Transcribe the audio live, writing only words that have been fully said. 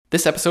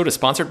This episode is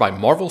sponsored by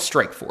Marvel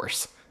Strike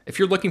Force. If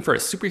you're looking for a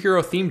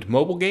superhero-themed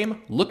mobile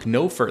game, look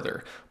no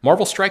further.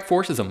 Marvel Strike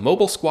Force is a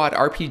mobile squad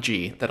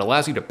RPG that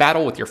allows you to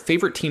battle with your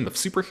favorite team of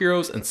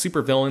superheroes and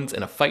supervillains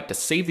in a fight to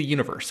save the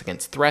universe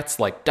against threats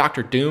like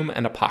Doctor Doom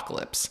and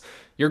Apocalypse.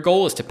 Your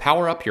goal is to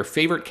power up your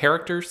favorite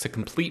characters to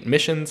complete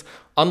missions,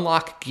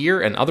 unlock gear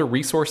and other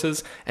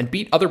resources, and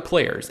beat other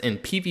players in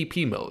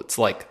PvP modes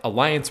like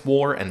Alliance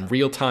War and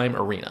Real-Time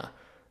Arena.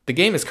 The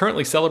game is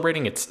currently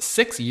celebrating its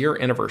 6-year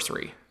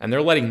anniversary, and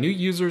they're letting new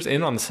users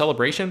in on the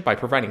celebration by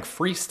providing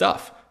free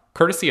stuff,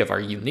 courtesy of our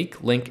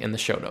unique link in the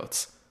show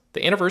notes.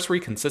 The anniversary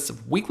consists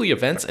of weekly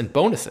events and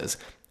bonuses,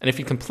 and if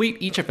you complete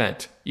each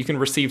event, you can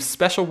receive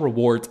special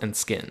rewards and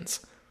skins.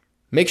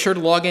 Make sure to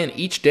log in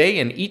each day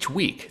and each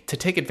week to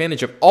take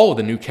advantage of all of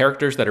the new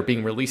characters that are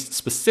being released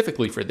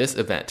specifically for this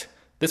event.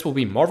 This will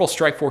be Marvel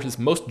Strike Force's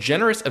most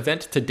generous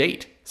event to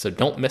date, so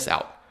don't miss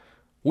out.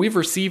 We've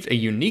received a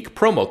unique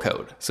promo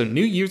code, so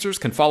new users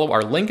can follow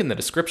our link in the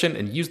description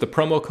and use the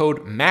promo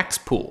code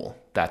MAXPOOL.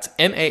 That's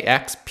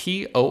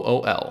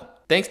MAXPOOL.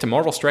 Thanks to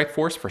Marvel Strike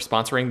Force for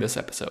sponsoring this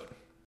episode.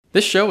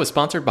 This show is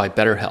sponsored by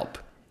BetterHelp.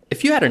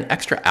 If you had an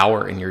extra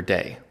hour in your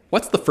day,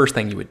 what's the first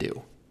thing you would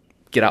do?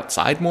 Get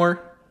outside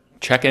more?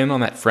 Check in on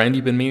that friend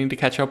you've been meaning to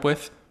catch up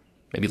with?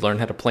 Maybe learn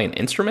how to play an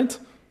instrument?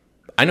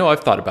 I know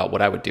I've thought about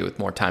what I would do with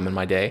more time in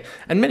my day,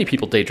 and many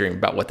people daydream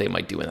about what they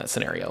might do in that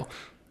scenario.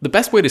 The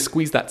best way to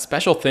squeeze that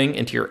special thing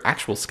into your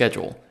actual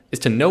schedule is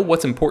to know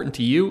what's important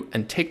to you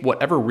and take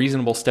whatever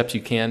reasonable steps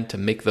you can to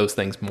make those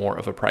things more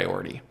of a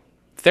priority.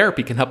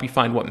 Therapy can help you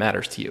find what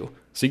matters to you,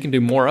 so you can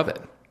do more of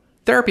it.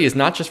 Therapy is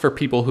not just for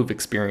people who've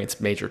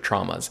experienced major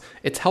traumas.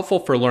 It's helpful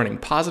for learning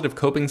positive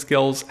coping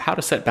skills, how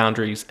to set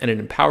boundaries, and it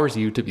empowers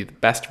you to be the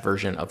best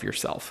version of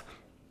yourself.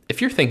 If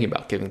you're thinking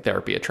about giving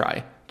therapy a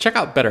try, check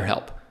out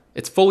BetterHelp.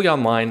 It's fully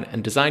online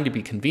and designed to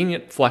be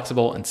convenient,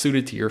 flexible, and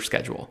suited to your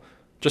schedule.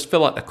 Just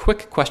fill out a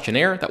quick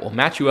questionnaire that will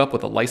match you up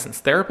with a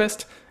licensed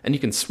therapist, and you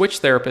can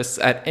switch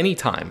therapists at any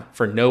time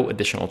for no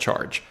additional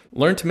charge.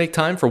 Learn to make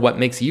time for what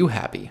makes you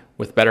happy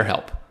with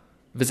BetterHelp.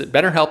 Visit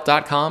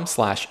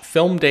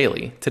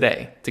betterhelp.com/filmdaily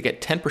today to get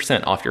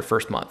 10% off your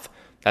first month.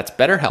 That's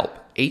BetterHelp,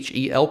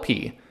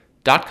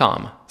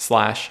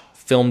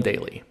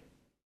 HELP.com/filmdaily.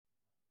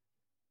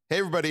 Hey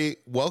everybody,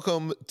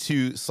 welcome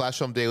to Slash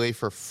Film Daily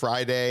for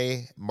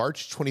Friday,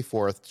 March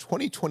 24th,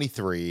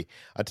 2023.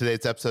 On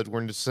today's episode, we're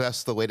going to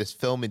discuss the latest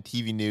film and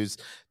TV news.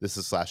 This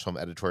is Slash Film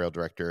editorial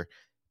director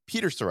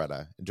Peter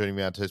Soretta, and joining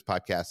me on today's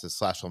podcast is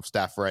Slash Film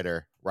staff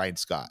writer Ryan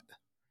Scott.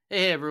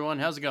 Hey everyone,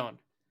 how's it going?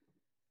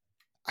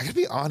 I gotta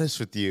be honest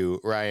with you,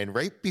 Ryan,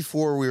 right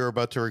before we were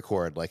about to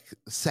record, like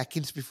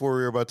seconds before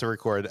we were about to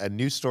record, a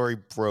news story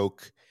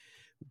broke,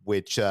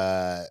 which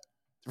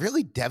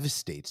really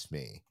devastates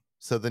me.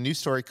 So the news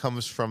story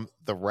comes from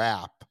The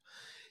Wrap,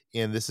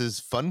 and this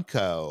is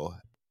Funko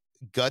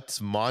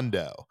Guts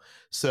Mondo.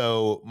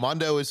 So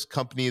Mondo is a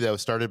company that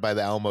was started by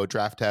the Alamo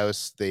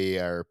Drafthouse. They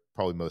are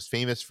probably most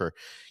famous for,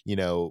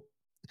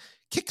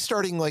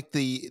 kickstarting like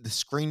the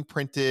screen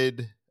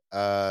printed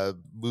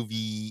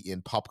movie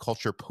and pop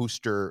culture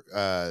poster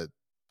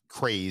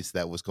craze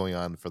that was going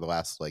on for the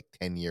last like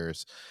 10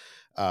 years.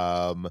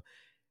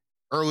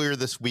 Earlier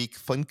this week,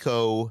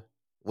 Funko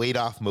laid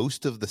off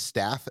most of the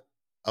staff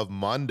of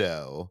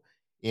Mondo,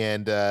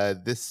 and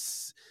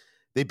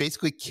they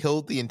basically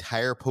killed the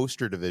entire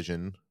poster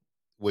division,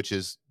 which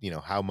is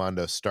how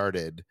Mondo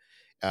started,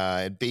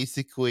 and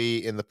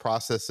basically in the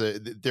process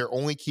they're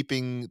only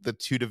keeping the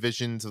two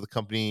divisions of the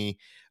company,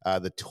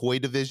 the toy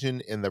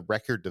division and the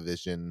record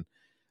division,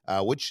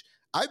 which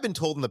I've been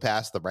told in the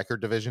past the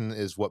record division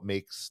is what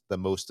makes the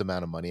most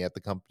amount of money at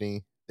the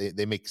company.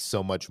 They make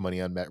so much money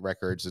on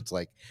records. It's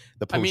like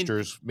the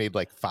posters made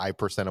like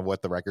 5% of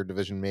what the record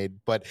division made.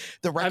 But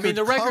the record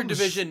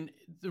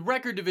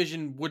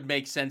division would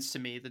make sense to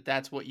me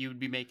that's what you would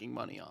be making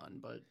money on.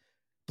 But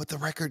the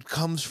record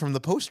comes from the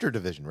poster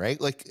division,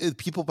 right? Like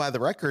people buy the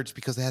records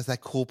because it has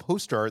that cool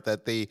poster art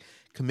that they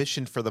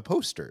commissioned for the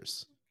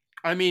posters.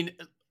 I mean,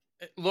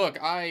 look,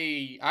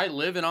 I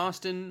live in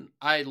Austin.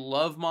 I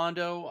love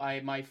Mondo.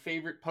 My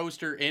favorite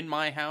poster in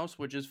my house,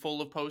 which is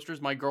full of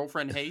posters my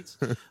girlfriend hates,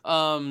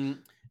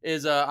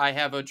 is I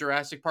have a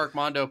Jurassic Park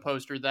Mondo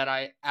poster that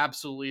I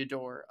absolutely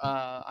adore.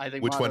 I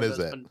think which Mondo one is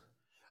it?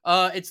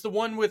 It's the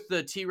one with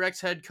the T-Rex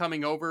head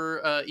coming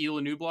over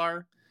Isla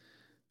Nublar.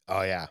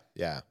 Oh yeah.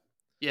 Yeah,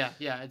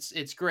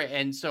 it's great.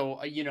 And so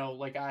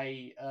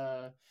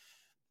that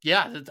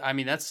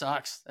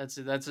sucks.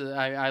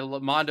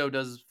 Mondo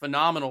does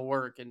phenomenal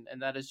work, and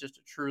that is just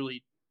a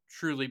truly,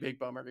 truly big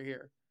bummer to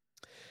hear.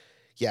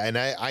 Yeah, and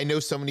I know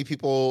so many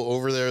people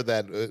over there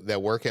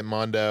that work at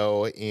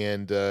Mondo,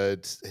 and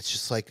it's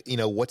just like,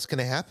 what's going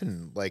to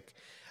happen? Like,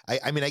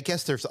 I mean, I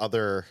guess there's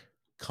other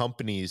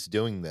companies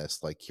doing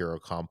this, like Hero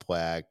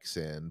Complex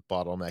and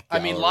Bottleneck Gallery. I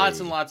mean,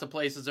 lots and lots of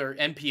places are.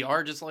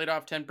 NPR just laid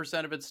off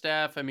 10% of its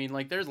staff. I mean,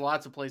 like, there's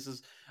lots of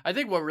places. I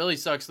think what really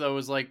sucks though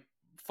is like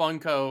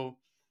Funko.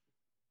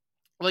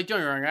 Like, don't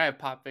get me wrong, I have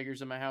pop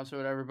figures in my house or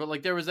whatever, but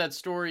like there was that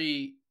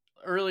story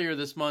earlier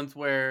this month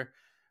where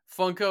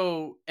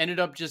Funko ended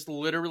up just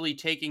literally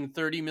taking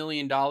 $30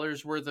 million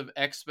worth of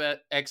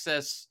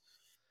excess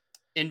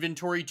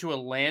inventory to a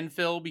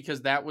landfill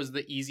because that was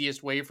the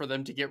easiest way for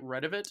them to get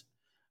rid of it.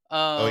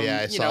 Oh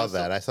yeah, I You know, saw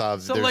that. I saw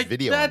so there's like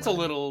video that's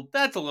online.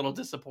 a little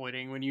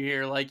disappointing when you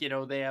hear like, you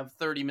know, they have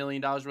 $30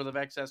 million worth of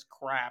excess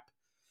crap.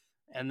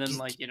 And then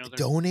like, you know, they're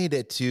Donate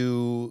it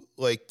to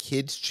like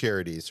kids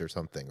charities or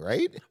something,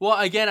 right? well,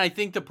 again, I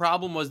think the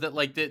problem was that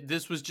like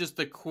this was just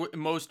the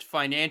most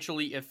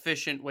financially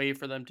efficient way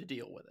for them to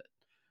deal with it,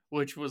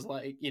 which was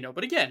like, you know,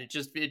 but again, it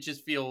just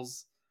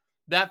feels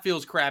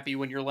crappy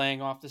when you're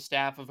laying off the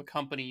staff of a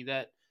company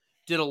that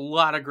did a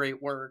lot of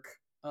great work.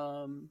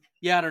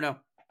 Yeah, I don't know.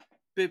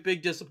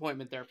 Big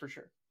disappointment there for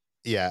sure.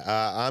 Yeah,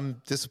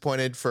 I'm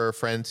disappointed for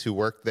friends who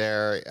work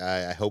there.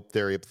 I hope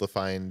they're able to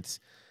find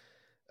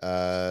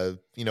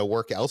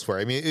work elsewhere.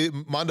 I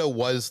mean, Mondo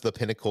was the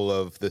pinnacle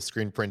of the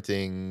screen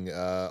printing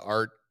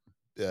art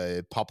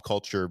pop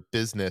culture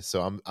business,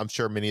 so I'm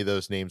sure many of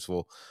those names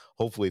will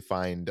hopefully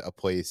find a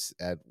place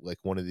at like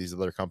one of these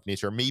other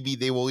companies, or maybe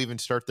they will even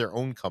start their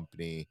own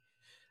company.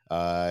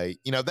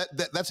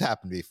 That's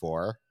happened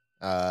before,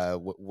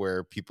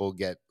 where people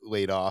get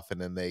laid off and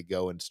then they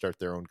go and start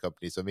their own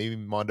company. So maybe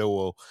Mondo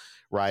will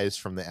rise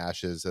from the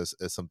ashes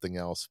as something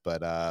else.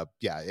 But I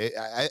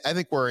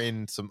think we're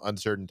in some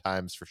uncertain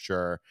times for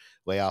sure.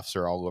 Layoffs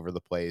are all over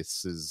the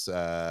place.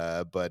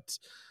 But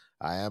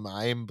I am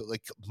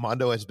like,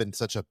 Mondo has been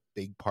such a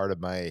big part of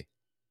my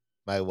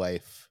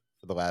life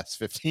for the last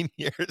 15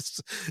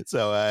 years.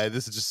 So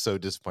this is just so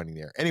disappointing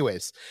there.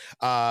 Anyways,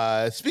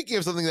 speaking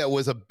of something that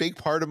was a big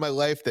part of my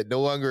life that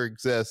no longer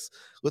exists,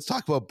 let's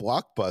talk about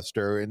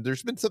Blockbuster. And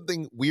there's been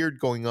something weird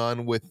going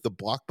on with the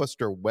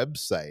Blockbuster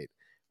website.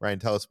 Ryan,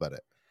 tell us about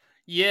it.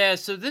 Yeah,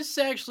 so this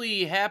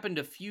actually happened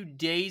a few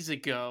days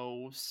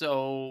ago,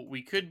 so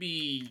we could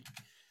be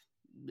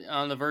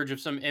on the verge of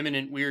some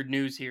imminent weird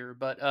news here,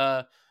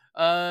 but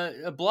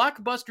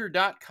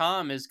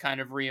blockbuster.com has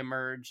kind of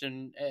reemerged,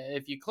 and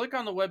if you click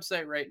on the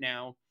website right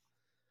now,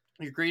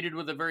 you're greeted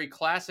with a very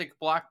classic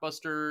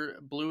Blockbuster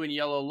blue and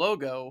yellow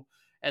logo,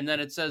 and then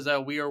it says,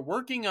 we are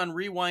working on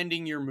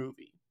rewinding your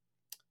movie.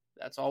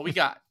 That's all we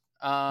got.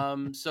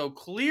 So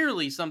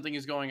clearly something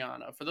is going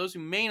on. For those who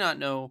may not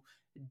know,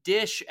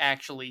 Dish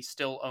actually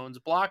still owns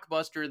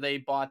Blockbuster. They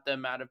bought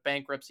them out of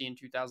bankruptcy in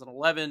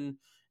 2011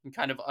 and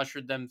kind of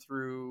ushered them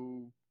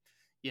through,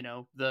 you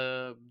know,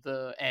 the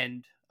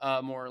end,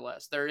 more or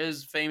less. There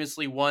is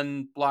famously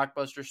one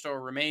Blockbuster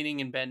store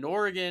remaining in Bend,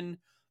 Oregon,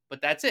 but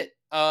that's it.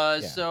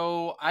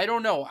 So I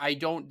don't know.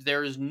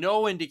 There is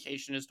no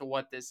indication as to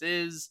what this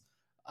is,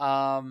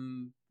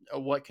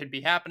 what could be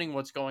happening,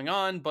 what's going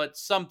on, but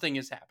something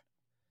is happening.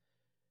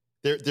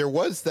 There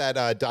was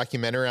that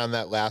documentary on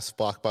that last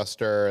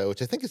Blockbuster,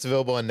 which I think is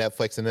available on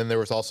Netflix, and then there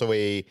was also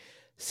a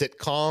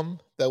sitcom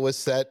that was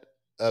set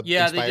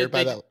inspired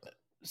by that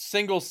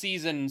single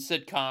season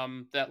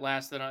sitcom that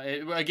lasted.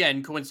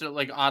 Again, coincidentally,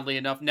 like oddly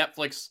enough,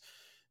 Netflix.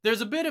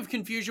 There's a bit of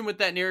confusion with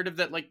that narrative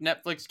that like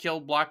Netflix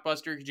killed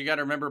Blockbuster, because you got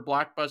to remember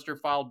Blockbuster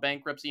filed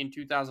bankruptcy in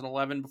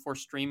 2011 before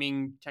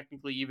streaming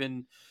technically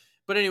even.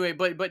 But anyway,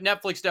 but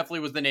Netflix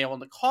definitely was the nail in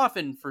the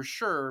coffin for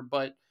sure.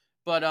 But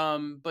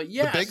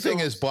yeah, the big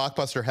thing is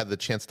Blockbuster had the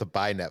chance to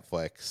buy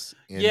Netflix.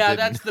 Yeah,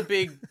 that's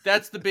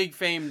the big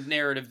famed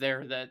narrative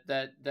there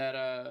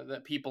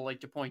that people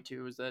like to point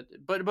to, is that.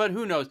 But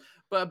who knows?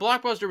 But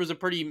Blockbuster was a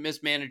pretty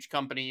mismanaged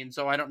company, and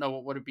so I don't know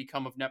what would have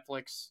become of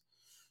Netflix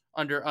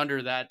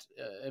under that.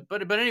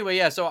 But anyway,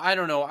 yeah. So I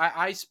don't know.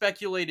 I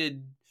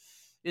speculated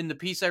in the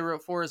piece I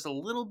wrote for us a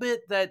little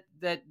bit that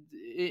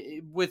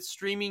with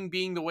streaming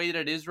being the way that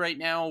it is right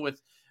now,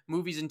 with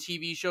movies and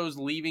TV shows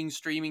leaving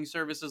streaming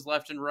services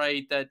left and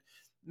right, that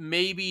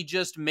maybe,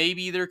 just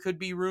maybe, there could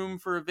be room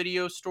for a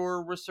video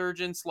store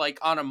resurgence, like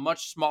on a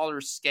much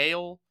smaller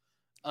scale,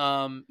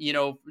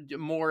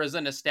 more as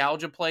a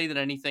nostalgia play than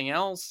anything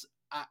else.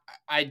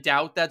 I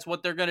doubt that's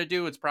what they're going to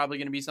do. It's probably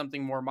going to be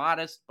something more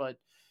modest, but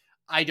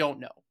I don't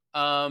know.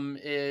 I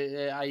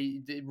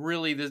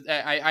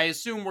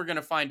assume we're going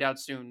to find out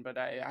soon, but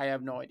I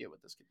have no idea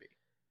what this could be.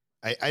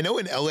 I know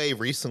in LA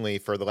recently,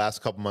 for the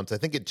last couple months, I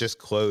think it just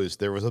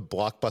closed, there was a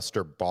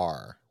Blockbuster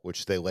bar,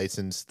 which they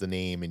licensed the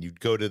name, and you'd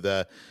go to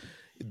the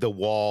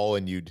wall,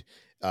 and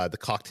the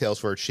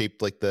cocktails were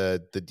shaped like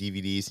the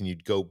DVDs, and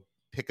you'd go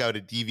pick out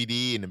a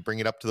DVD and then bring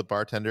it up to the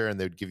bartender, and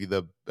they'd give you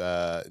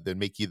they'd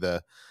make you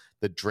the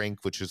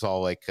drink, which is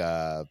all like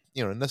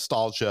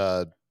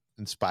nostalgia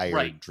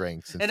inspired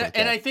drinks and stuff.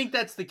 And I think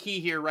that's the key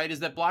here, right? Is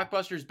that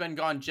Blockbuster's been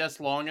gone just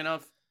long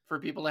enough for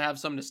people to have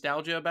some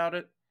nostalgia about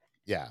it.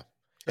 Yeah.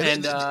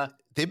 And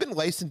they've been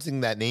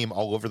licensing that name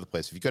all over the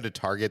place. If you go to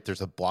Target,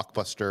 there's a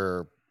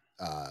Blockbuster,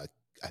 I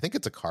think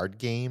it's a card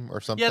game or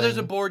something. Yeah, there's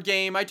a board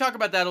game. I talk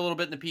about that a little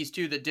bit in the piece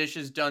too, that Dish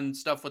has done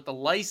stuff with the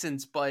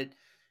license, but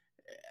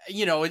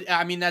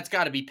that's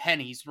got to be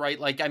pennies, right?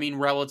 Like,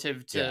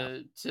 relative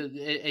to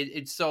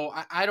it. So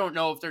I don't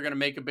know if they're going to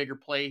make a bigger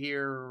play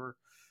here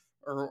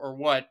or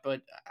what,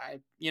 but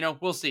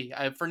we'll see.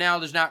 For now,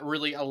 there's not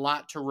really a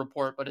lot to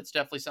report, but it's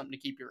definitely something to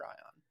keep your eye on.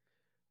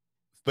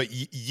 But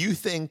you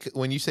think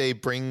when you say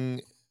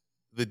bring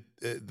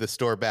the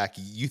store back,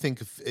 you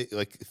think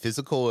like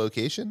physical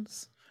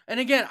locations? And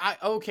again,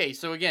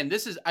 so again,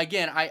 this is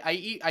again,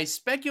 I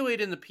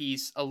speculate in the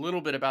piece a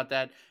little bit about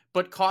that,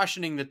 but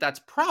cautioning that that's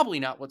probably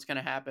not what's going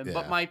to happen.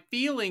 But Yeah. my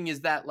feeling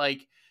is that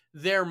like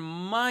there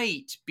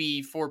might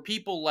be for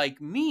people like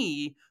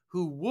me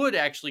who would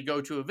actually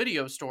go to a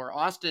video store.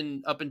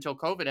 Austin, up until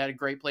COVID, had a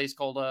great place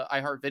called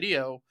iHeart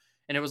Video,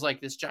 and it was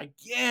like this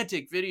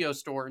gigantic video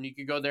store, and you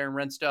could go there and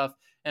rent stuff.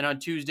 And on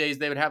Tuesdays,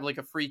 they would have like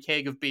a free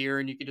keg of beer,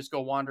 and you could just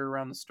go wander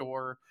around the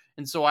store.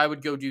 And so I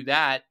would go do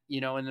that,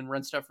 and then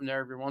rent stuff from there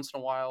every once in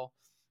a while.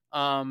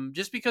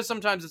 Just because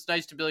sometimes it's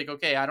nice to be like,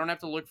 okay, I don't have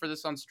to look for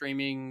this on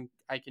streaming.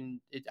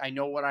 I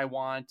know what I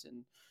want,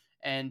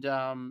 and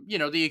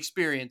the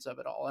experience of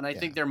it all. And I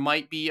think there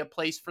might be a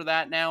place for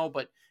that now,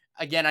 but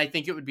again, I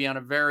think it would be on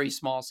a very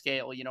small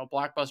scale.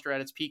 Blockbuster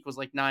at its peak was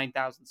like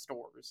 9,000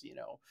 stores.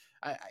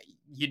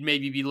 You'd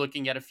maybe be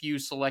looking at a few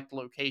select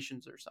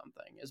locations or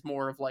something as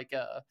more of like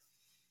a,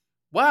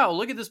 wow,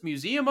 look at this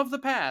museum of the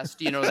past,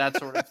 that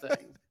sort of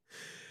thing.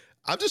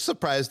 I'm just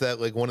surprised that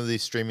like one of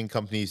these streaming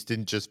companies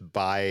didn't just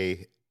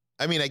buy.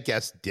 I mean, I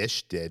guess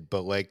Dish did,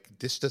 but like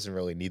Dish doesn't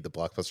really need the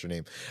Blockbuster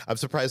name. I'm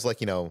surprised,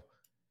 like,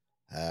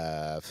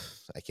 I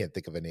can't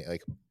think of any,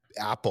 like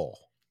Apple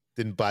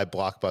didn't buy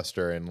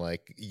Blockbuster and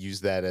like use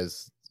that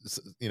as,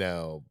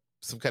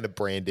 some kind of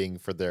branding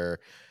for their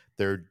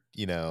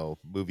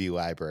movie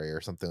library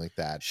or something like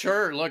that.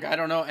 Sure. Look, I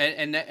don't know.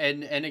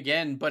 And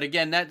again, but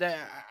again, that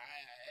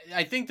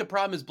I think the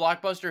problem is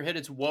Blockbuster hit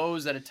its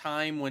woes at a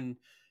time when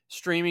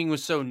streaming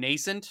was so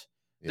nascent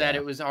that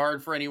it was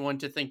hard for anyone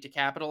to think to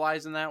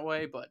capitalize in that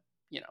way. But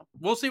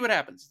we'll see what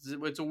happens.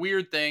 It's a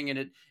weird thing,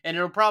 and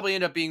it'll probably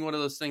end up being one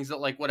of those things that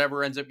like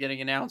whatever ends up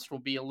getting announced will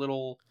be a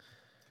little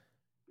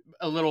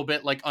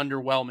bit like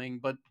underwhelming.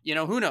 But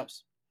who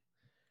knows?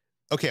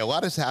 Okay, a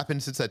lot has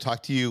happened since I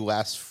talked to you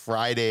last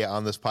Friday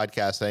on this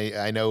podcast.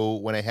 I know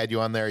when I had you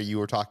on there, you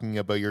were talking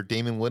about your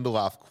Damon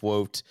Lindelof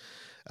quote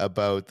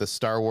about the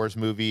Star Wars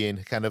movie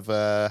and kind of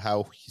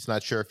how he's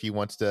not sure if he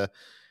wants to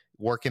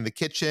work in the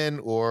kitchen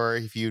or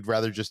if you'd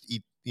rather just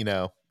eat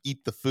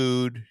the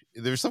food.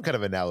 There's some kind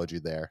of analogy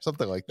there,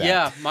 something like that.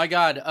 Yeah, my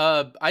God.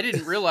 I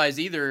didn't realize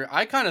either.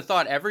 I kind of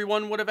thought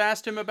everyone would have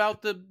asked him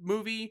about the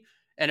movie,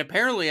 and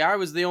apparently I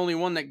was the only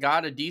one that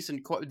got a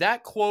decent quote.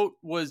 That quote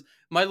was,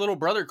 my little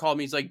brother called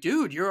me. He's like,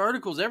 dude, your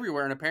article's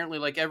everywhere. And apparently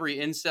like every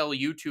incel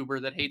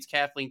YouTuber that hates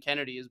Kathleen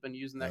Kennedy has been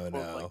using that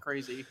quote like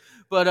crazy.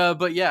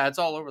 But yeah, it's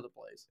all over the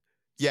place.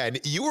 Yeah,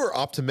 and you were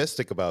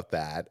optimistic about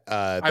that.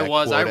 I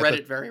was. I read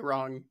it very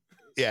wrong.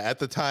 Yeah, at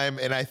the time,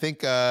 and I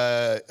think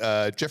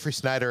Jeffrey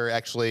Snyder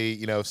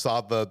actually,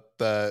 saw the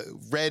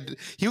read.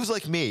 He was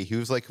like me. He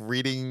was like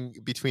reading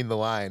between the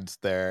lines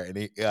there,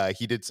 and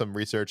he did some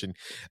research, and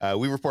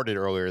we reported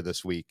earlier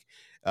this week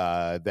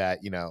that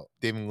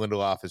Damon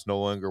Lindelof is no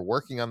longer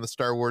working on the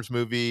Star Wars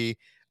movie.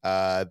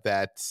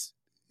 That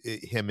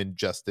him and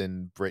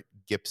Justin Britt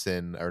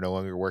Gibson are no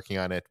longer working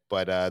on it,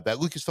 but that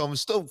Lucasfilm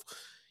is still,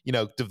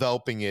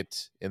 developing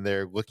it, and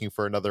they're looking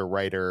for another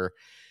writer.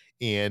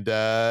 And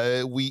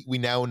we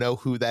now know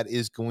who that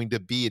is going to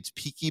be. It's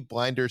Peaky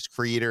Blinders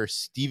creator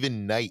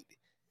Stephen Knight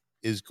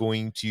is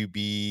going to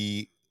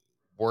be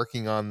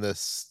working on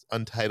this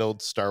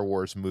untitled Star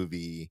Wars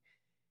movie.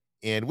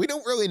 And we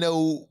don't really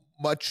know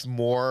much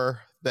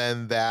more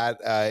than that.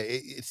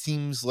 It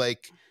seems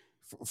like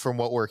from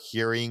what we're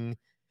hearing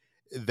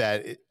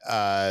that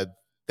that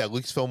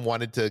Lucasfilm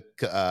wanted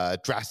to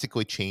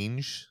drastically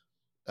change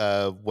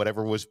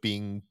whatever was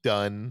being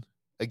done.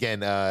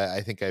 Again, I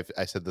think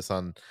I said this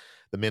on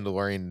the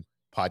Mandalorian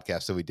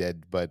podcast that we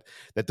did, but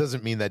that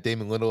doesn't mean that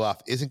Damon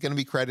Lindelof isn't going to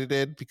be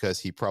credited because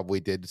he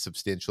probably did a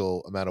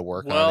substantial amount of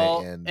work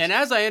on it. And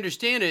as I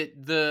understand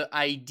it, the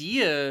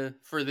idea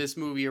for this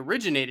movie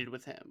originated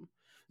with him.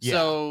 Yeah.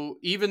 So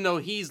even though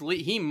he's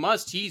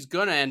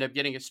going to end up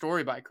getting a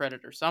story by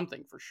credit or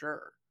something for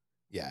sure.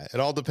 Yeah, it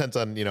all depends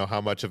on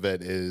how much of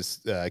it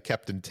is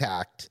kept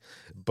intact.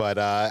 But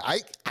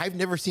I've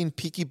never seen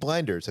Peaky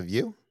Blinders. Have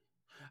you?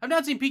 I've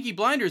not seen Peaky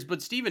Blinders,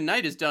 but Stephen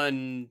Knight has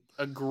done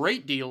a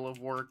great deal of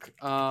work.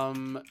 I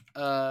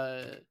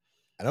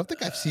don't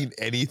think I've seen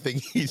anything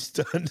he's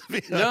done. To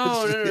be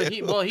honest.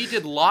 He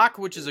did Locke,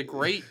 which is a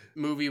great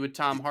movie with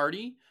Tom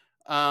Hardy.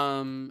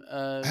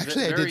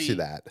 Actually, I did see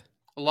that.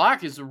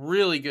 Locke is a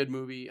really good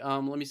movie.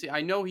 Let me see.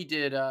 I know he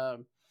did.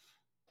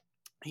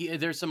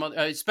 There's some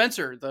other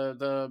Spencer,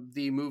 the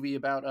movie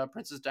about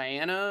Princess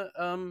Diana.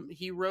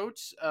 He wrote.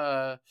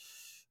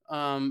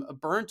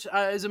 Burnt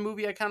is a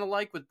movie I kind of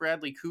like with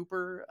Bradley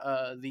Cooper.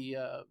 He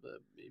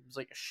was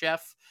like a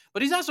chef,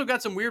 but he's also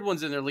got some weird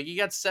ones in there. Like he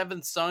got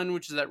Seventh Son,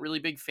 which is that really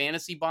big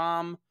fantasy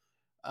bomb.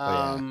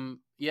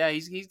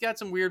 He's got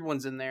some weird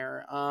ones in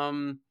there.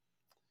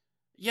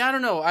 Yeah, I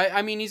don't know.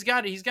 I mean, he's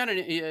got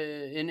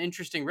an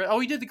interesting.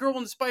 He did The Girl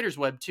in the Spider's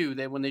Web too.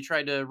 When they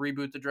tried to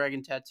reboot the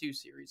Dragon Tattoo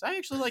series, I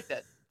actually like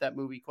that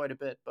movie quite a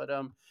bit. But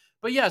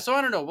yeah, so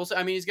I don't know. We'll see.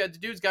 I mean, the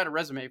dude's got a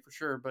resume for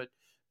sure, but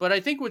I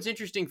think what's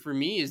interesting for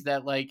me is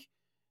that like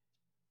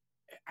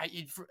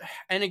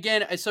and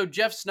again, so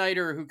Jeff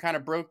Snyder, who kind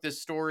of broke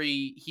this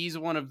story, he's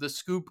one of the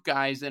scoop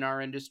guys in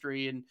our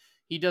industry, and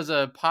he does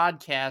a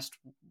podcast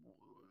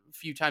a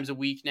few times a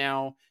week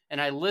now,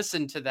 and I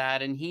listen to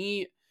that, and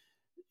he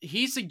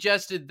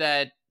suggested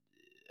that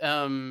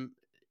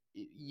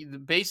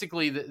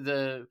basically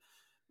the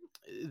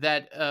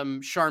that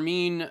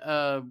Charmin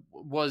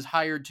was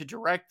hired to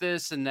direct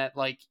this, and that,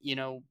 like,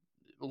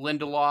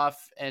 Lindelof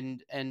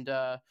and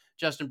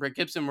Justin Britt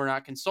Gibson were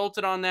not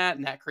consulted on that,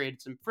 and that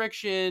created some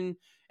friction.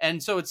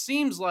 And so it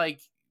seems like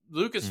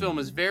Lucasfilm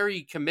is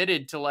very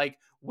committed to, like,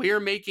 we're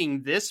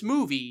making this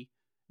movie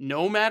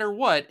no matter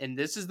what, and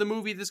this is the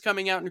movie that's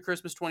coming out in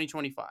Christmas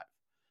 2025.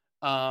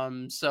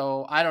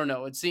 So I don't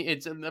know.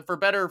 It's for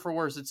better or for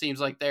worse. It seems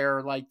like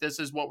they're like, this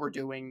is what we're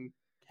doing,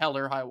 hell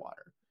or high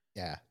water.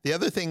 Yeah. The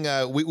other thing,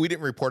 we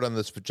didn't report on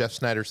this, but Jeff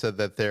Snyder said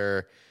that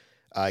they're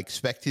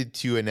expected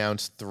to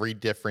announce 3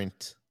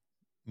 different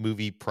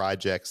movie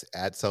projects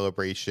at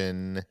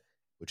Celebration,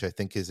 which I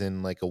think is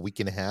in like a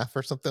week and a half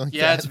or something like that.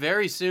 Yeah, it's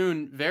very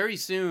soon,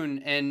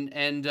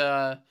 and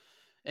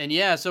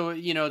yeah, so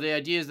the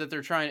idea is that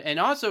they're trying, and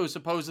also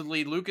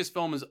supposedly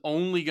Lucasfilm is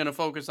only going to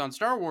focus on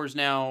Star Wars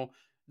now.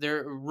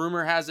 Their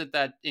rumor has it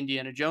that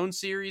Indiana Jones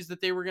series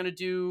that they were going to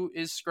do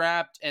is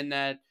scrapped, and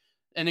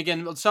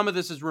again, some of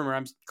this is rumor.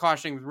 I'm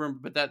cautioning with rumor,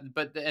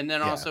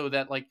 also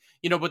that, like,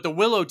 but the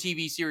Willow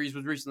TV series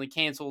was recently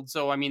canceled,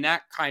 so I mean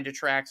that kind of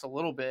tracks a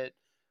little bit.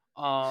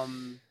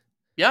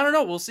 Yeah, I don't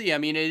know. We'll see. I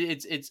mean,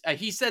 it's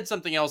he said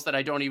something else that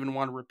I don't even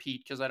want to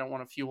repeat because I don't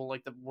want to fuel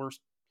like the worst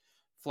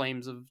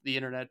flames of the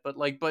internet. But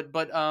I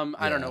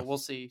don't know. We'll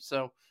see.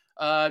 So,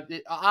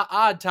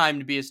 odd time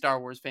to be a Star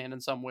Wars fan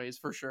in some ways,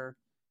 for sure.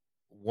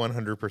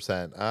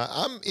 100%.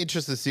 I'm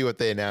interested to see what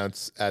they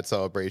announce at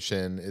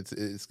Celebration. It's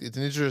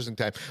an interesting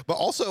time. But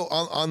also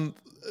on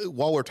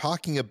while we're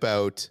talking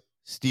about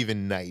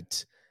Stephen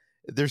Knight,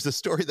 there's a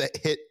story that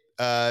hit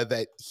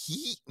that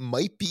he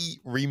might be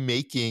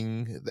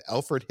remaking the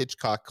Alfred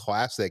Hitchcock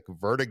classic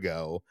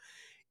Vertigo,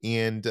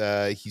 and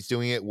he's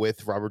doing it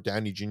with Robert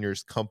Downey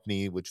Jr.'s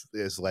company, which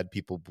has led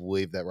people to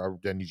believe that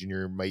Robert Downey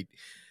Jr. might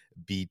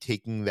be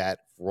taking that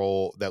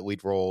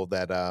lead role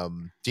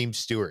that James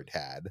Stewart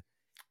had.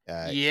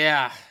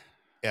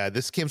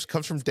 This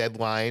comes from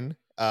Deadline.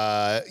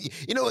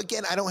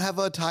 Again, I don't have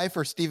a tie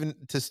for Stephen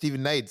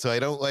Knight, so I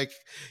don't like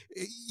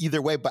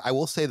either way, but I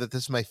will say that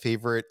this is my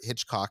favorite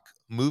Hitchcock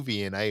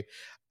movie, and I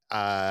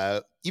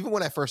even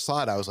when I first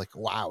saw it, I was like,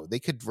 wow, they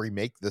could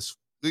remake this.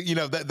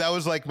 That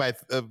was like my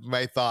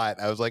thought.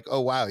 I was like,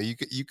 oh wow, you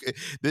could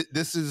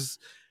this is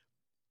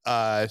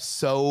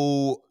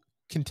so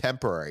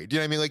contemporary. Do you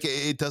know what I mean? Like,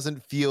 it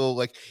doesn't feel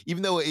like,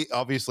 even though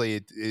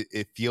obviously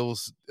it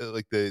feels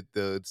like the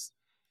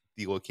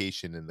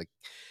location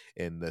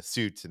and the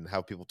suits and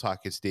how people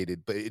talk is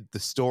dated, but the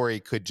story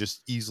could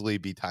just easily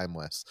be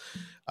timeless.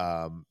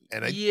 What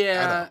are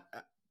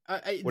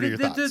your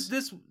thoughts?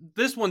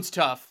 This one's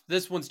tough.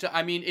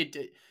 I mean,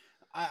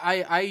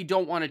 I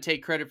don't want to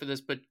take credit for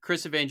this, but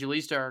Chris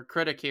Evangelista, our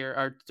critic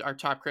here, our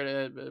top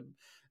critic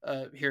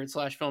here at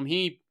Slash Film,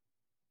 he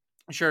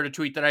shared a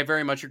tweet that I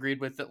very much agreed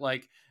with, that,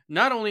 like,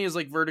 not only is,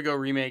 like, Vertigo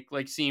remake,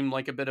 like, seem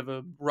like a bit of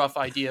a rough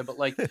idea, but,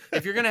 like,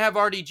 if you're going to have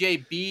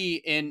RDJ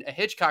be in a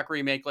Hitchcock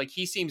remake, like,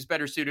 he seems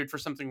better suited for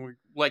something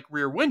like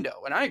Rear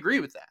Window. And I agree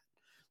with that.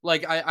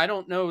 Like, I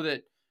don't know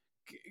that,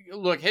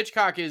 look,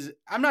 Hitchcock is,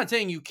 I'm not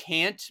saying you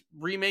can't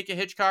remake a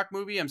Hitchcock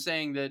movie. I'm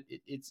saying that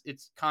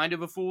it's kind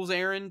of a fool's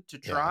errand to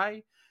try. Yeah.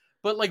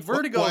 But, like,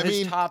 Vertigo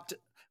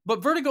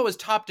Vertigo has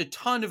topped a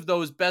ton of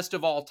those best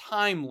of all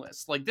time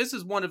lists. Like, this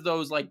is one of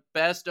those, like,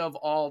 best of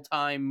all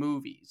time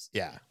movies.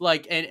 Yeah.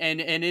 Like, and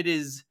it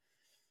is,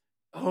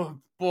 oh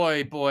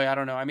boy, I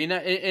don't know. I mean,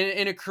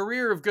 in a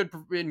career of good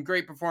and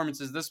great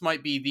performances, this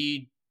might be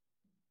the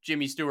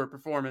Jimmy Stewart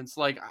performance.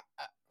 Like,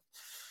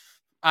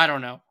 I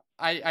don't know.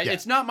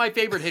 It's not my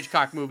favorite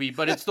Hitchcock movie,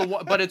 but it's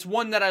it's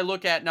one that I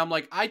look at and I'm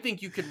like, I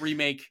think you could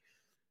remake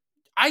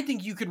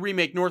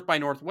North by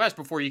Northwest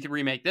before you could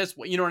remake this.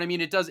 You know what I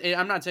mean?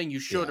 I'm not saying you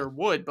should or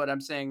would, but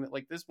I'm saying that,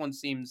 like, this one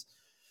seems,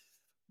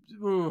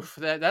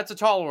 that's a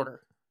tall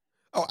order.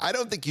 Oh, I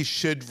don't think you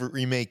should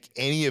remake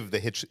any of the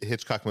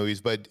Hitchcock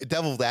movies, but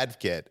Devil's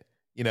Advocate,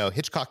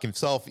 Hitchcock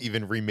himself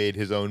even remade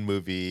his own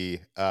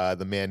movie,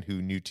 The Man Who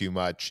Knew Too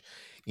Much.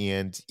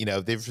 And,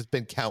 there's just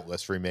been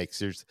countless remakes.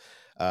 There's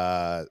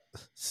the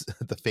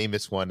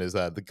famous one is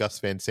the Gus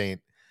Van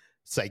Sant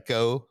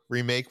Psycho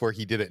remake, where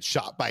he did it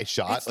shot by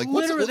shot. It's like,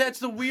 literally, that's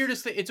the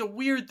weirdest thing. It's a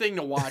weird thing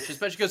to watch,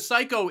 especially because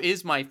Psycho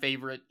is my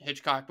favorite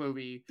Hitchcock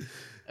movie.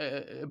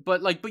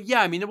 But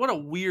yeah, I mean, what a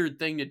weird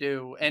thing to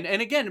do. And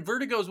again,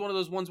 Vertigo is one of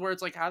those ones where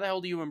it's like, how the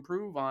hell do you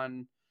improve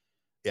on?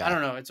 Yeah. I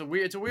don't know. It's a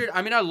weird.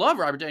 I mean, I love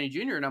Robert Downey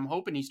Jr. and I'm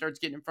hoping he starts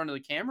getting in front of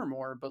the camera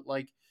more. But,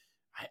 like,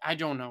 I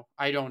don't know.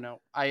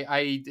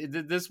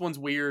 This one's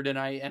weird, and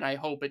I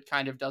hope it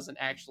kind of doesn't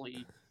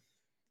actually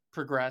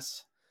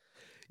progress.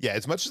 Yeah,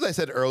 as much as I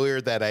said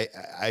earlier that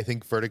I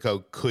think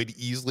Vertigo could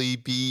easily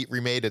be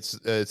remade, it's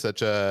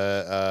such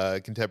a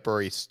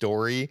contemporary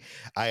story.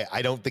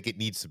 I don't think it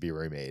needs to be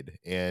remade,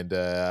 and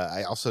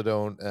I also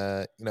don't.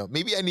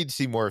 Maybe I need to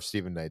see more of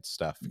Stephen Knight's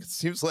stuff. It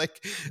seems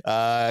like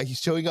he's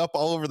showing up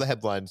all over the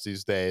headlines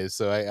these days,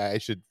 so I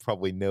should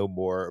probably know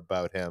more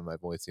about him.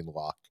 I've only seen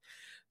Locke,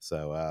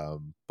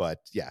 so but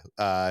yeah.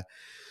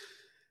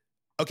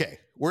 Okay,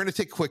 we're gonna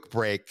take a quick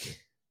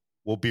break.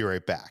 We'll be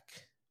right back.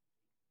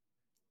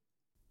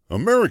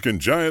 American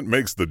Giant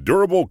makes the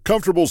durable,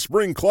 comfortable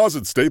spring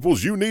closet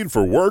staples you need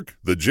for work,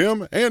 the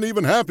gym, and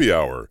even happy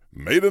hour.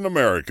 Made in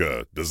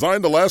America,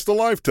 designed to last a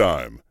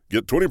lifetime.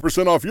 Get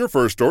 20% off your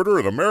first order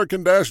at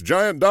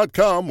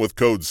american-giant.com with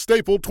code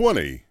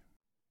STAPLE20.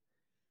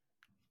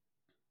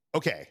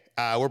 Okay,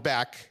 we're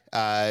back.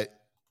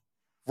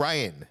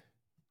 Ryan,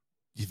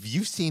 have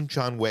you seen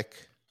John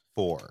Wick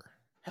 4?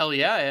 Hell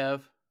yeah,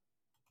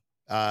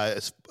 I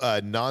have.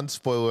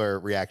 Non-spoiler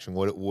reaction.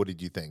 What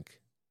did you think?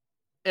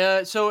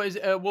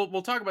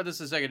 We'll talk about this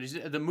in a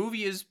second. The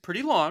movie is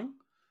pretty long,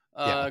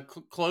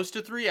 close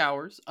to 3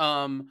 hours.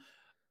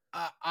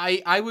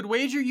 I would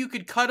wager you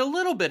could cut a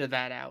little bit of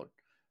that out,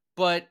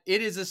 but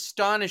it is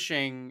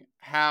astonishing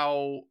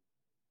how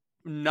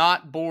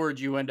not bored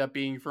you end up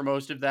being for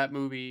most of that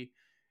movie,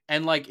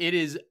 and like it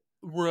is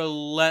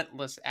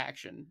relentless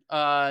action.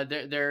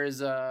 There is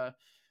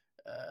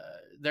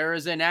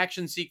an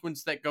action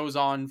sequence that goes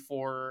on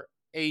for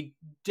a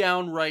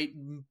downright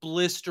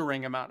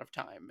blistering amount of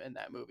time in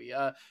that movie.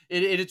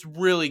 It's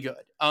really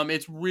good.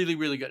 It's really,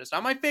 really good. It's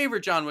not my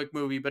favorite John Wick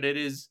movie, but it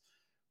is,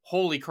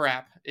 holy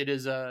crap. It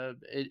is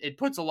it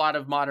puts a lot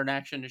of modern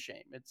action to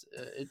shame.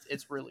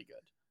 It's really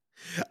good.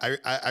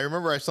 I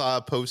remember I saw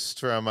a post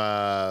from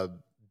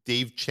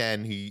Dave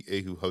Chen,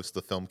 who hosts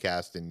the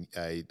Filmcast, and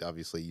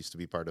obviously used to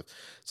be part of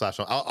Slash.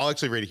 I'll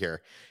actually read it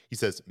here. He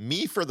says,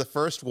 "Me for the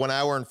first 1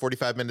 hour and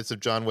 45 minutes of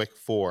John Wick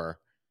 4,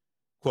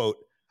 quote,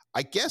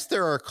 I guess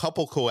there are a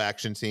couple cool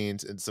action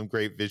scenes and some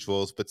great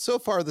visuals, but so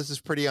far this is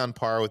pretty on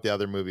par with the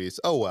other movies.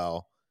 Oh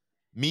well.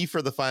 Me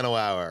for the final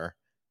hour.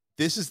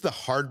 This is the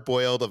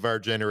hard-boiled of our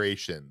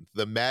generation,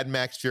 the Mad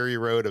Max Fury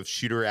Road of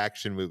shooter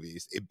action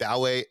movies, a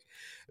ballet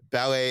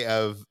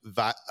of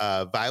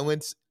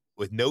violence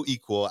with no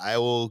equal. I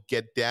will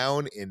get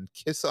down and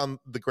kiss on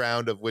the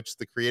ground of which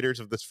the creators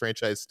of this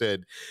franchise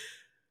stood,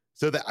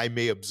 so that I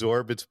may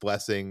absorb its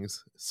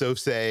blessings. So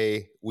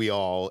say we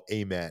all,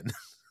 amen."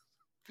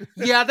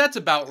 Yeah, that's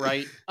about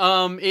right.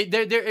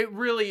 It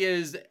really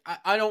is.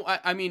 I don't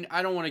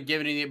want to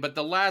give anything, but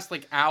the last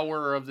like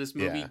hour of this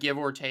movie, give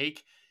or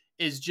take,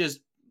 is just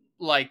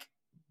like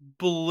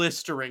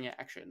blistering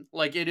action.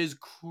 Like it is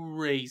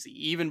crazy,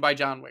 even by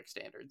John Wick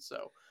standards.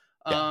 So,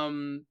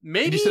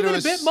 maybe even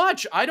a bit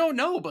much. I don't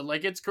know, but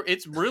like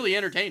it's really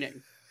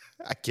entertaining.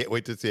 I can't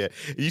wait to see it.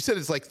 You said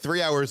it's like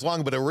 3 hours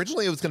long, but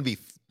originally it was going to be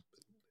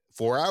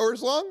 4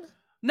 hours long.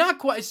 Not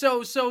quite. So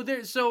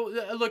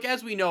look,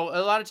 as we know,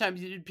 a lot of times,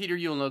 Peter,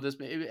 you'll know this.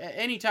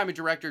 Anytime a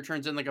director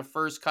turns in like a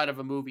first cut of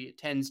a movie, it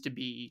tends to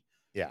be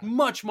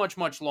much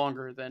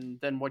longer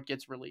than what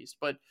gets released.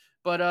 But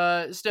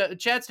Chad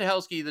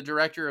Stahelski, the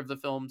director of the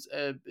films,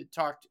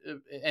 talked,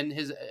 and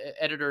his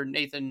editor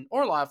Nathan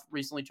Orloff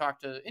recently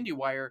talked to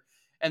IndieWire,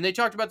 and they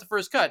talked about the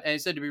first cut, and he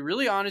said, to be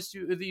really honest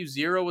with you,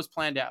 zero was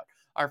planned out.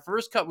 Our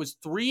first cut was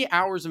 3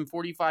 hours and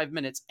 45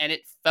 minutes, and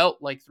it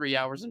felt like 3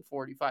 hours and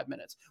 45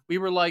 minutes. We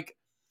were like,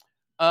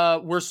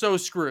 we're so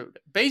screwed.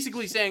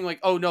 Basically saying like,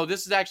 oh no,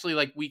 this is actually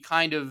like, we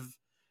kind of,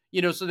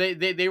 so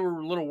they were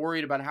a little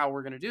worried about how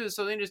we're going to do this.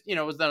 So they just, it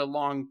was that a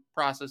long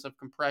process of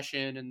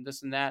compression and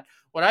this and that.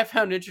 What I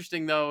found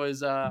interesting though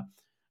is,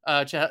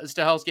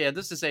 Stahelski had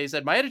this to say. He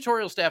said, my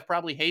editorial staff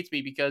probably hates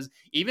me because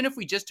even if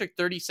we just took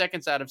 30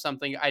 seconds out of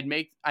something, I'd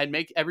make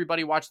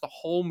everybody watch the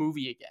whole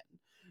movie again.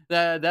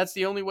 That's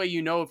the only way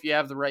if you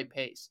have the right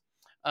pace.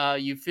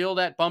 You feel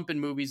that bump in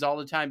movies all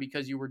the time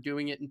because you were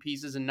doing it in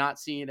pieces and not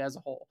seeing it as a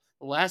whole.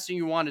 The last thing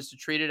you want is to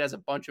treat it as a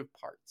bunch of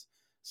parts.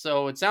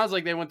 So it sounds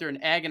like they went through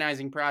an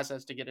agonizing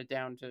process to get it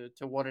down to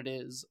what it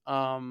is.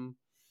 They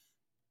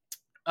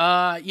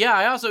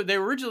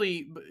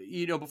originally,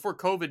 before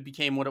COVID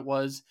became what it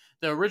was,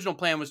 the original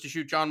plan was to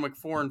shoot John Wick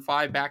 4 and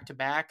 5 back to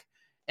back.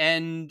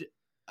 And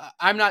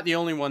I'm not the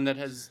only one that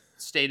has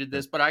stated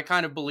this, but I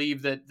kind of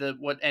believe that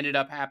what ended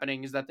up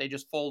happening is that they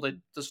just folded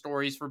the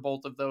stories for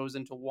both of those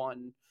into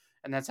one.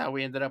 And that's how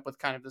we ended up with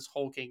kind of this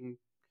hulking,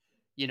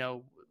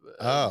 John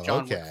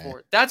Wick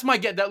 4. That's my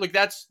get.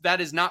 That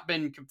has not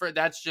been confirmed.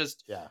 That's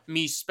just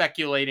me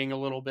speculating a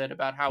little bit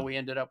about how we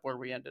ended up where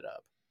we ended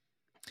up.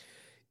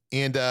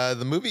 And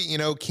the movie,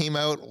 came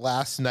out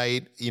last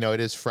night. It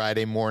is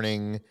Friday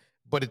morning,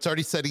 but it's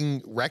already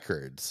setting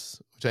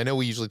records, which I know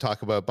we usually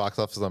talk about box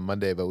office on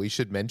Monday, but we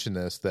should mention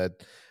this,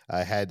 that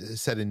had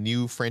set a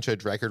new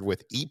franchise record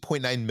with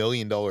 $8.9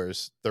 million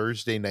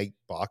Thursday night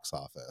box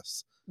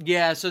office.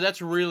 Yeah, so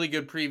that's really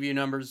good preview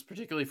numbers,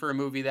 particularly for a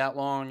movie that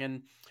long.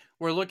 And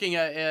we're looking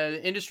at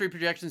industry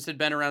projections had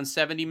been around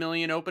 70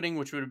 million opening,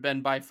 which would have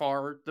been by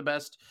far the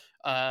best.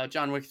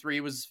 John Wick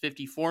 3 was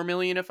 54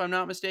 million, if I'm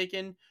not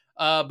mistaken.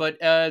 But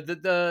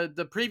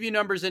the preview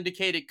numbers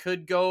indicate it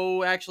could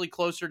go actually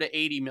closer to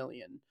 80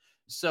 million.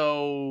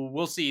 So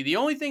we'll see. The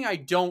only thing I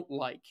don't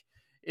like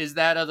is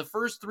that the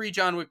first 3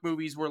 John Wick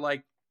movies were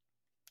like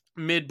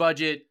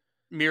mid-budget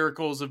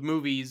miracles of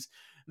movies.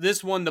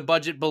 This one, the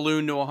budget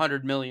ballooned to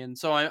 100 million.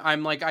 So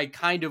I'm like, I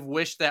kind of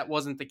wish that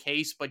wasn't the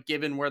case, but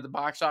given where the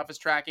box office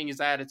tracking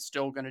is at, it's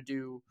still going to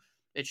do,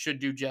 it should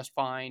do just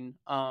fine.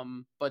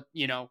 But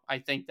you know, I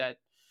think that,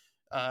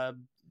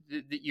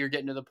 you're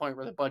getting to the point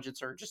where the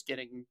budgets are just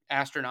getting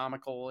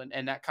astronomical,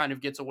 and that kind of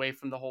gets away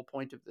from the whole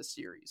point of this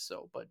series.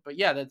 So, but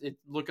yeah, that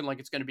it's looking like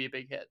it's going to be a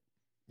big hit.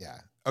 Yeah.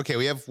 Okay.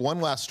 We have one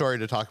last story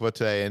to talk about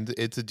today, and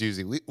it's a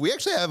doozy. We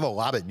actually have a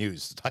lot of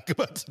news to talk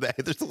about today.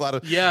 There's a lot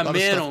of yeah, lot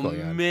man. of stuff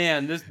going on.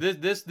 Man,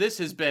 this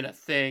has been a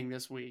thing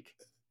this week.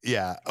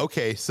 Yeah.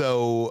 Okay.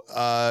 So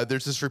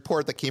there's this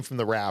report that came from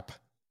the Wrap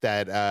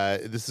that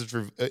this is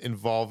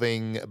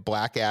involving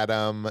Black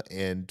Adam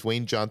and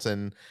Dwayne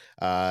Johnson.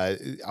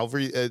 I'll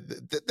read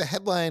the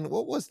headline.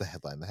 What was the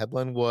headline? The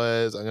headline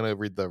was, I'm going to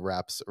read the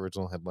Wrap's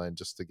original headline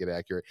just to get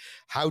accurate.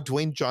 How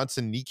Dwayne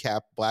Johnson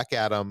kneecapped Black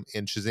Adam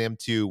in Shazam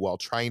 2 while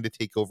trying to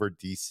take over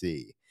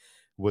DC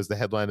was the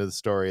headline of the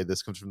story.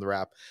 This comes from the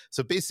Wrap.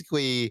 So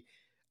basically,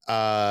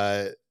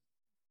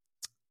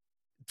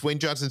 Dwayne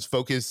Johnson's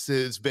focus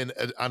has been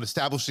on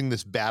establishing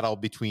this battle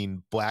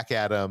between Black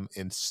Adam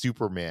and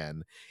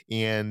Superman.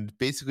 And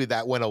basically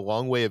that went a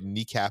long way of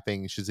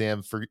kneecapping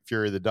Shazam for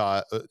Fury of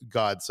the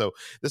God. So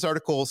this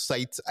article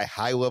cites some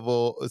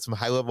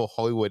high-level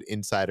Hollywood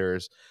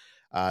insiders.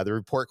 The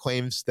report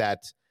claims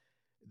that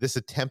this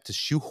attempt to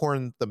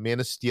shoehorn the Man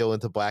of Steel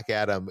into Black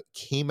Adam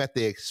came at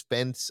the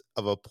expense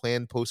of a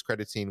planned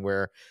post-credit scene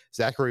where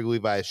Zachary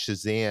Levi's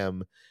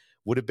Shazam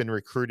would have been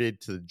recruited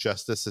to the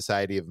Justice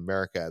Society of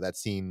America. That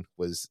scene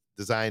was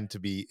designed to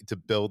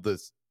build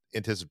this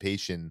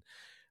anticipation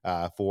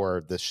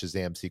for the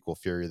Shazam sequel,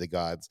 Fury of the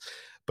Gods.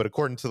 But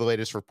according to the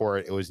latest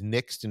report, it was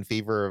nixed in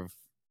favor of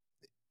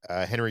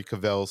Henry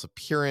Cavill's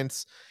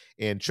appearance.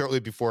 And shortly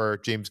before,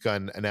 James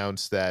Gunn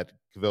announced that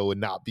Cavill would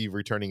not be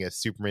returning as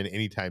Superman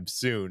anytime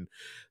soon.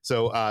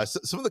 So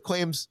some of the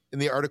claims in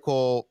the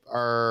article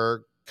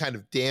are kind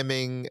of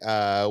damning,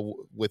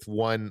 with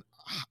one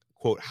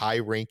quote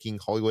high-ranking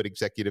Hollywood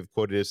executive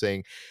quoted as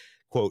saying,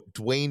 quote,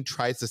 Dwayne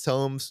tries to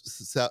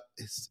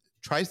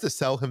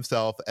sell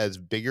himself as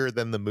bigger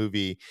than the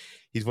movie.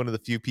 He's one of the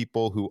few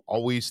people who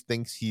always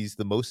thinks he's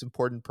the most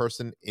important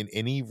person in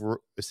any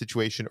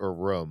situation or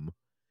room.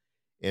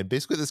 And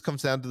basically this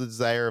comes down to the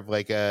desire of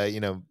like,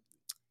 The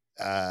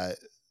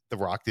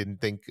Rock didn't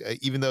think,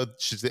 even though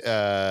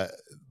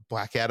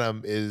Black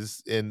Adam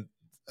is in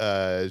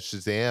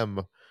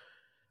Shazam,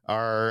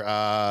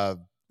 are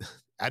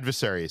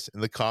adversaries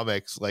in the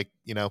comics, like,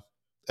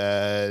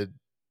 Dwayne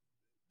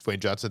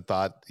Johnson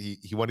thought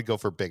he wanted to go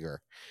for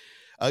bigger.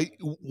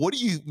 What do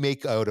you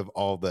make out of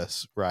all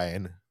this,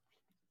 Ryan?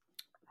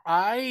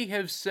 I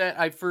have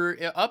said for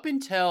up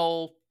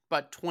until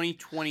about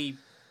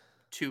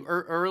 2022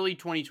 or early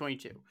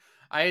 2022,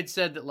 I had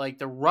said that like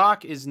The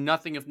Rock is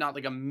nothing if not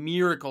like a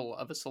miracle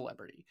of a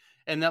celebrity,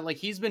 and that like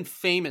he's been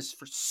famous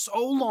for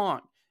so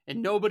long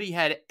and nobody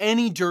had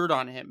any dirt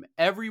on him.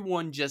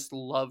 Everyone just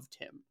loved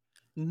him.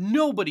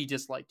 Nobody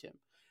disliked him.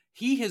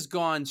 He has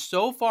gone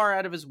so far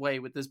out of his way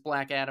with this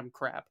Black Adam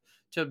crap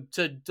to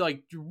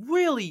like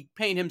really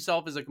paint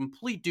himself as a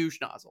complete douche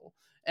nozzle.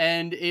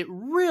 And it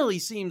really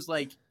seems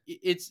like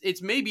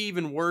it's maybe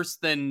even worse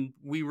than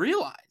we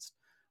realized.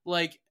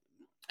 Like,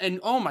 and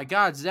oh my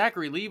God,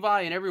 Zachary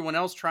Levi and everyone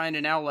else trying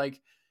to now like,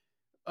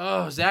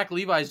 oh, Zach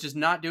Levi's just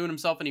not doing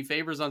himself any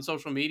favors on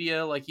social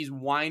media. Like he's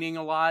whining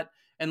a lot.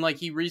 And like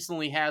he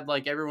recently had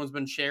like everyone's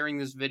been sharing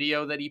this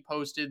video that he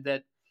posted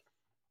that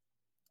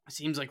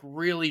seems like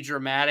really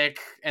dramatic,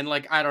 and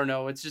like I don't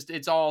know,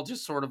 it's all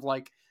just sort of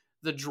like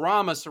the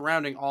drama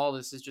surrounding all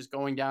this is just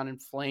going down in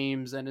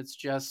flames, and it's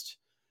just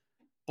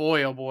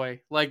boy oh boy,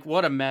 like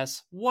what a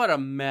mess.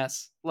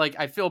 Like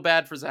I feel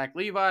bad for Zach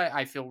Levi,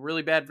 I feel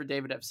really bad for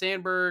David F.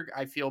 Sandberg,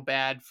 I feel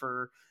bad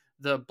for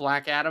the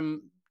Black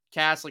Adam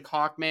cast like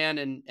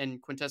Hawkman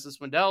and Quintessa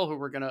Swindell, who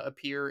were going to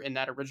appear in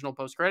that original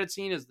post-credit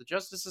scene as the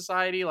Justice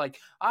Society. Like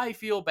I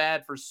feel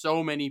bad for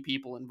so many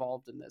people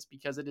involved in this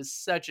because it is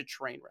such a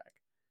train wreck.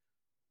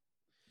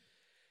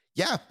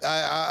 Yeah,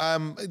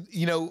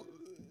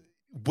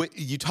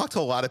 you talk to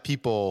a lot of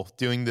people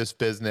doing this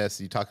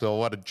business. You talk to a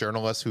lot of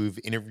journalists who've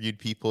interviewed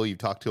people. You've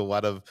talked to a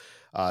lot of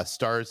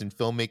stars and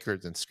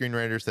filmmakers and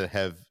screenwriters that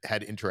have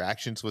had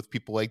interactions with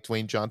people like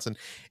Dwayne Johnson.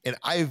 And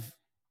I've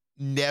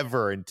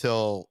never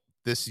until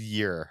this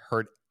year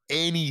heard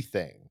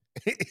anything,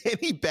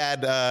 any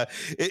bad.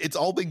 It's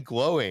all been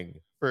glowing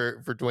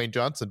for Dwayne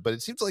Johnson. But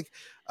it seems like,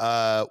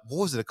 what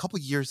was it, a couple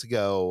years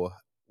ago?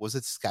 Was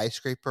it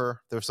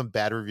Skyscraper? There were some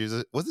bad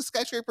reviews. Was it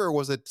Skyscraper or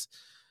was it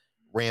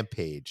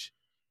Rampage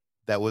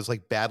that was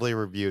like badly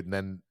reviewed? And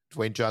then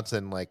Dwayne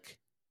Johnson like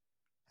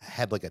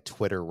had like a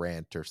Twitter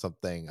rant or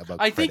something about.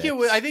 I think it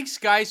was. credits. I think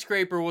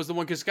Skyscraper was the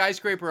one because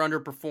Skyscraper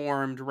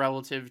underperformed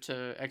relative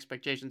to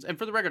expectations. And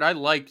for the record, I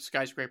liked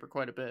Skyscraper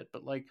quite a bit.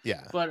 But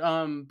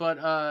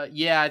Yeah.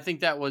 yeah, I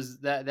think that was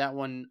that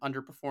one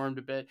underperformed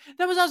a bit.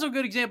 That was also a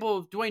good example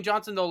of Dwayne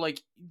Johnson though,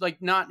 like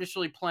not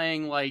necessarily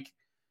playing like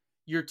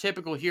your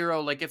typical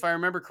hero. Like if I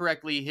remember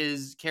correctly,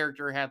 his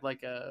character had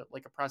like a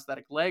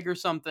prosthetic leg or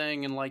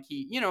something, and like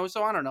he,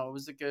 so I don't know. It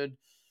was a good.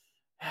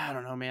 I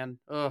don't know, man.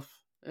 Ugh.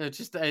 It's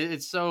just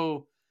it's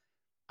so.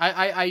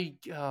 I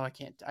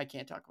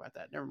can't talk about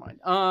that. Never mind.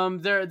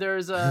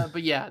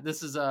 But yeah,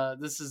 this is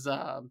it's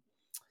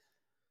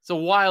a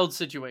wild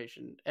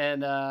situation,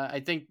 and I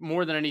think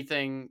more than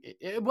anything,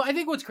 I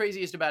think what's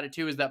craziest about it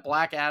too is that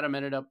Black Adam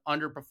ended up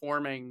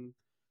underperforming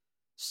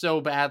so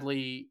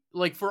badly,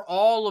 like for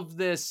all of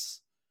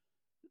this,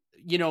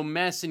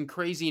 mess and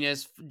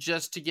craziness,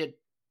 just to get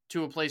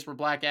to a place where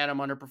Black Adam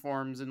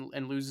underperforms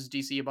and loses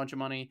DC a bunch of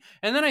money.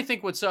 And then I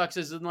think what sucks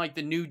is in like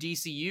the new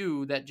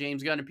DCU that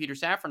James Gunn and Peter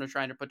Safran are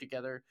trying to put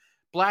together,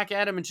 Black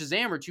Adam and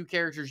Shazam are two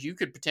characters you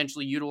could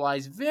potentially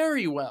utilize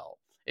very well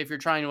if you're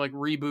trying to like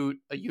reboot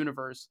a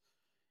universe.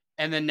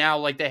 And then now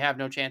like they have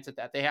no chance at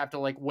that. They have to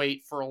like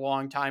wait for a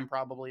long time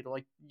probably to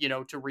like,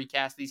 to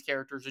recast these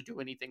characters or do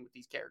anything with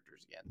these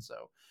characters again.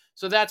 So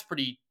that's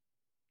pretty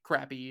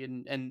crappy.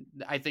 And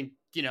I think,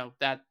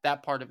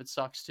 that part of it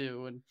sucks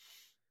too. And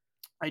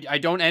I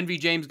don't envy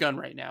James Gunn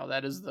right now.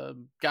 That is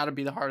got to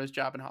be the hardest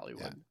job in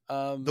Hollywood.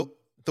 Yeah.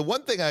 The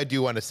one thing I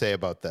do want to say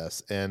about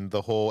this and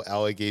the whole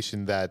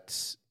allegation that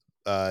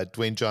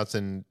Dwayne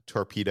Johnson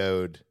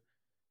torpedoed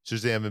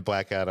Shazam and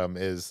Black Adam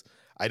is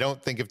I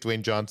don't think if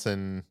Dwayne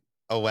Johnson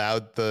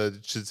allowed the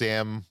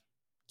Shazam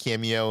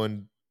cameo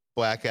in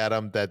Black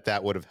Adam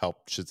that would have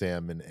helped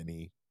Shazam in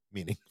any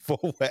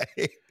meaningful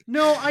way.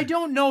 No, I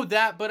don't know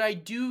that, but I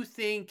do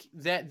think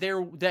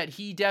that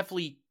he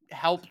definitely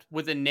helped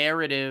with a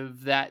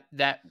narrative that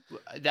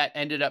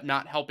ended up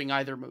not helping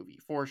either movie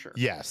for sure.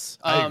 Yes,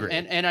 I agree.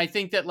 And I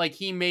think that like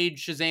he made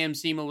Shazam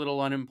seem a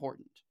little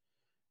unimportant,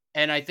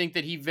 and I think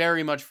that he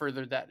very much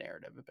furthered that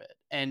narrative a bit.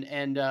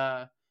 And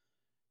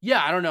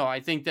yeah, I don't know.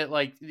 I think that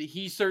like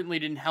he certainly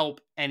didn't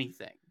help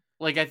anything.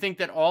 Like I think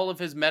that all of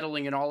his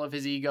meddling and all of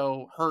his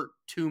ego hurt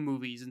two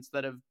movies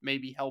instead of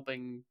maybe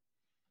helping,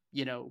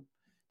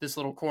 this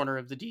little corner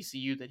of the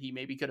DCU that he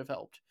maybe could have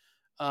helped.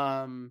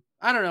 I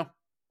don't know.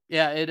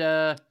 Yeah,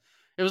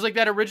 it was like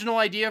that original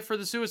idea for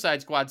the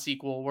Suicide Squad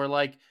sequel where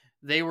like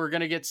they were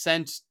going to get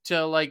sent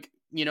to like,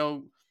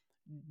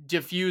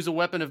 diffuse a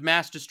weapon of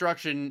mass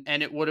destruction,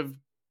 and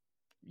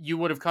you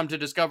would have come to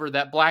discover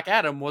that Black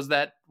Adam was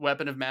that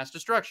weapon of mass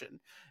destruction.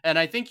 And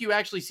I think you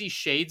actually see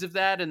shades of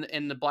that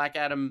in the Black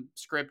Adam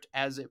script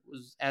as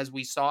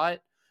we saw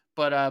it.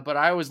 But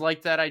I always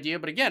liked that idea.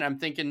 But again, I'm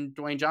thinking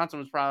Dwayne Johnson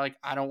was probably like,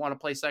 I don't want to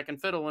play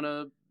second fiddle in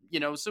a,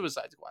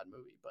 Suicide Squad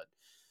movie, but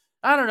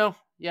I don't know.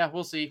 Yeah,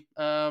 we'll see.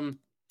 But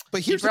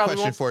here's the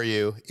question for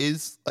you: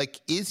 is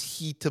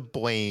he to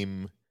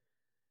blame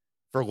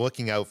for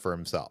looking out for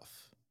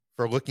himself,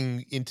 for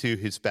looking into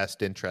his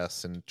best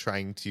interests and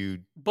trying to?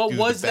 But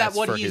was that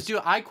what he's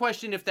doing? I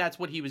question if that's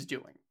what he was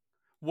doing.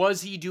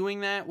 Was he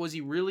doing that? Was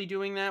he really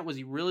doing that? Was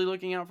he really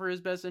looking out for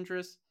his best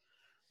interests?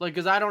 Like,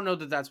 because I don't know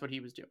that that's what he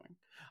was doing.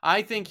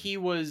 I think he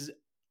was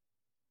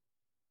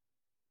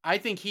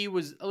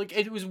like,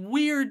 it was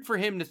weird for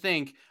him to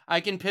think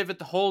I can pivot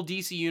the whole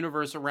DC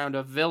universe around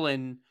a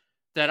villain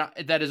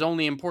that is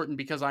only important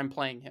because I'm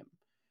playing him.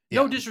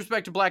 Yeah. No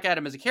disrespect to Black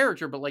Adam as a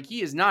character, but like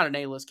he is not an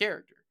A-list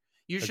character.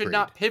 You should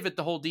not pivot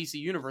the whole DC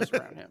universe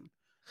around him.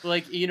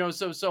 Like,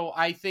 so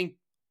I think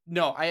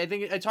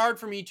it's hard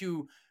for me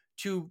to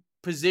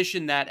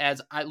position that as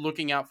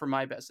looking out for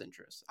my best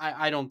interests.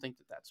 I don't think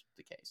that that's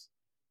the case.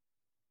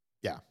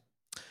 Yeah.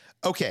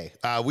 Okay,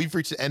 we've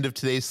reached the end of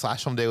today's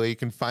Slash Film Daily. You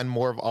can find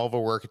more of all of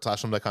our work at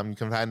slashfilm.com. You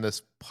can find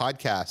this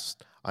podcast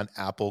on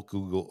Apple,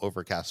 Google,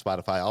 Overcast,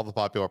 Spotify, all the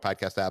popular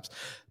podcast apps.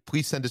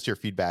 Please send us your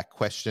feedback,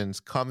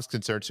 questions, comments,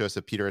 concerns to us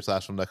at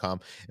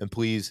peter@slashfilm.com. And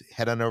please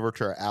head on over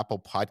to our Apple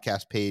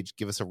podcast page.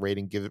 Give us a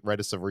rating,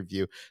 write us a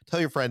review. Tell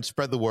your friends,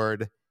 spread the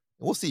word. And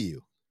we'll see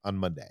you on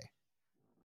Monday.